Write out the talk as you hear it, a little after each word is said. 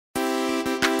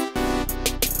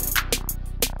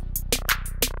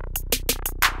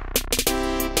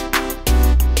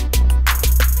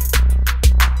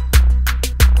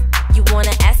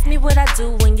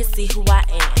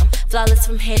flawless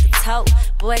from head to toe.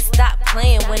 Boy, stop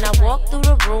playing when I walk through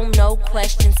the room, no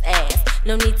questions asked.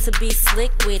 No need to be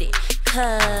slick with it,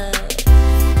 cause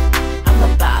I'm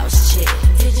a boss chick.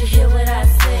 Did you hear what I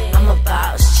said? I'm a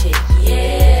boss chick,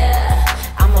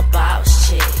 yeah. I'm a boss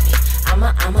chick. I'm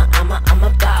a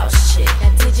boss chick.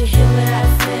 Now did you hear what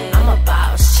I said? I'm a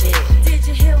boss chick. Did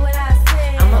you hear what I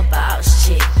said? I'm a boss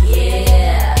chick,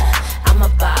 yeah. I'm a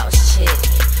boss chick.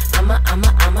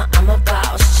 I'm a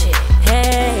boss chick.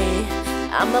 Hey,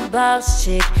 I'm a boss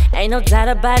chick. Ain't no doubt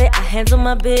about it, I handle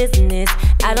my business.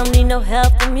 I don't need no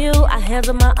help from you, I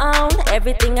handle my own.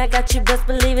 Everything I got, you best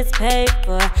believe it's paid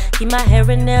for. Keep my hair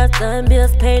and nails done,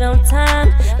 bills paid on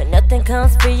time. But nothing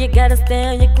comes free, you gotta stay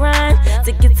on your grind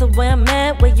to get to where I'm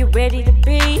at, where you ready to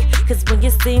be. Cause when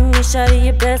you see me, shawty,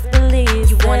 you best believe.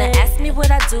 You wanna ask me what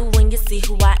I do when you see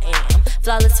who I am.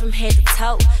 Flawless from head to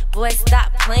toe. Boy,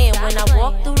 stop playing when I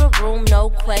walk through the room, no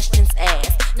questions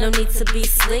asked. No need to be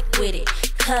slick with it,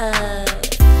 cause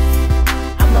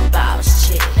I'm a boss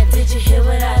chick. Now did you hear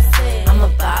what I said? I'm a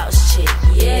boss chick,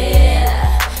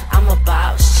 yeah. I'm a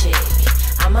boss chick.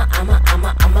 I'm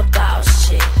a boss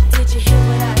chick. Did you hear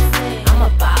what I said? I'm a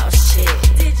boss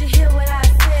chick. Did you hear what I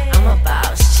said? I'm a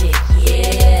boss chick,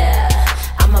 yeah.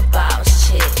 I'm a boss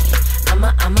chick. I'm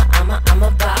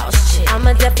a boss chick. I'm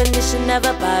a definition of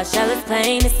a boss, y'all, it's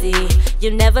plain to see.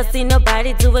 You never see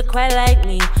nobody do it quite like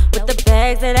me. With the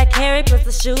bags that I carry, plus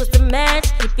the shoes to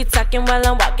match. Keep you talking while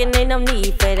I'm walking, ain't no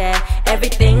need for that.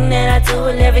 Everything that I do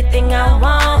and everything I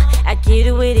want, I get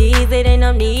it with ease, it ain't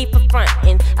no need for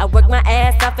frontin'. I work my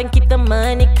ass off and keep the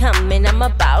money coming. I'm a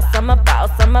boss, I'm a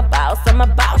boss, I'm a boss, I'm a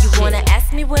boss. You wanna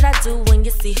ask me what I do when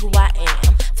you see who I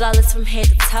am. Flawless from head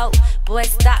to toe. Boy,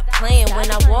 stop playing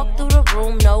when I walk through the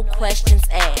room, no questions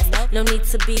asked. No need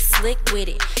to be slick with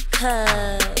it,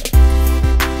 cause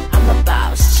I'm a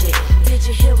boss chick. Did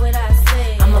you hear what I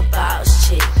said? I'm a boss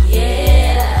chick,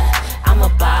 yeah. I'm a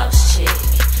boss chick.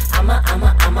 I'm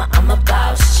a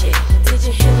boss chick. Did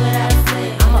you hear what I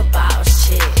said? I'm a boss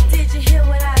chick. Did you hear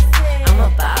what I said? I'm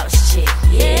a boss chick,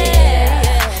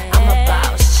 yeah. I'm a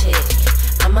boss chick.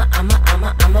 I'm a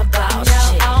boss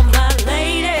chick. Now all my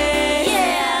ladies,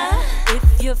 yeah.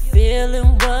 If you're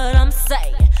feeling what I'm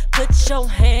saying, put your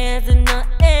hands in the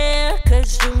air,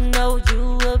 cause you know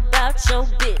you about your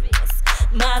business.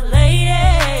 My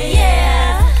lady,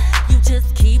 yeah. You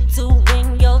just keep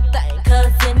doing your thing,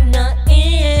 cause in the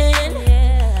end,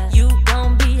 you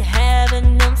gon' be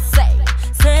having them say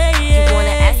it. You wanna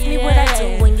ask me what I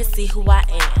do when you see who I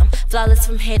am. Flawless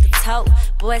from head to toe.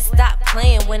 Boy, stop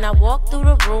playing when I walk through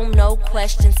the room, no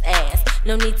questions asked.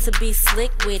 No need to be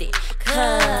slick with it,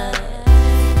 cause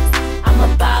I'm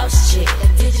a boss chick.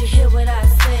 Did you hear what I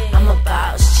said? I'm a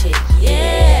boss chick,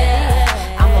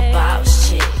 yeah. I'm a boss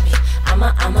chick.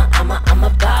 I'm a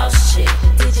boss chick.